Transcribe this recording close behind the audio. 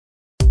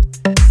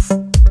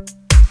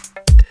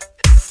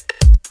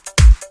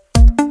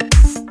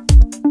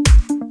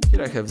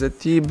Here I have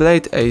ZTE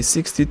Blade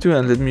A602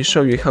 and let me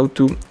show you how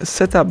to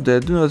set up the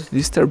Do Not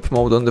Disturb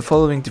mode on the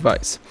following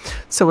device.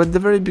 So at the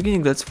very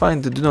beginning, let's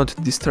find the Do Not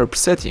Disturb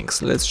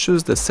settings. Let's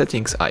choose the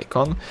settings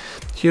icon.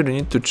 Here you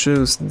need to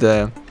choose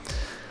the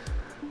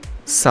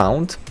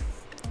sound.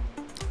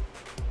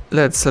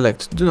 Let's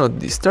select Do Not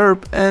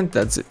Disturb and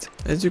that's it.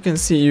 As you can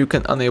see, you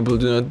can enable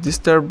Do Not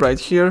Disturb right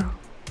here.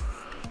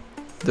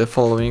 The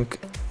following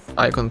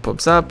icon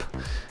pops up.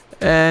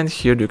 And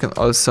here you can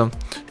also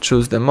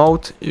choose the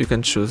mode. You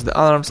can choose the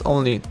alarms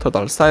only,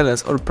 total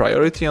silence or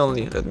priority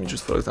only. Let me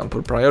choose, for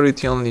example,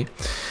 priority only.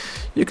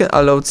 You can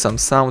allow some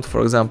sound,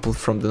 for example,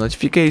 from the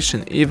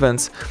notification,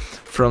 events,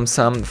 from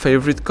some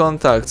favorite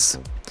contacts.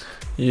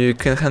 You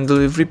can handle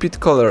with repeat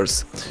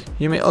callers.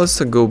 You may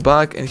also go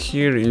back and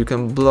here you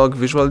can block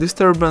visual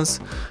disturbance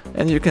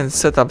and you can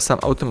set up some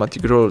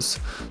automatic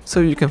rules. So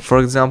you can, for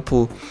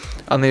example,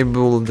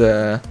 enable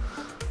the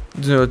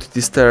Do Not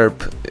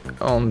Disturb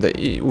on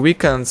the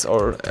weekends,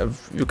 or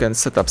you can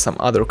set up some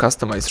other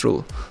customized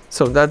rule.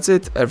 So that's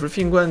it,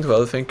 everything went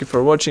well, thank you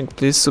for watching,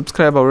 please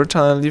subscribe our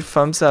channel, leave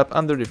thumbs up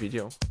under the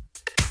video.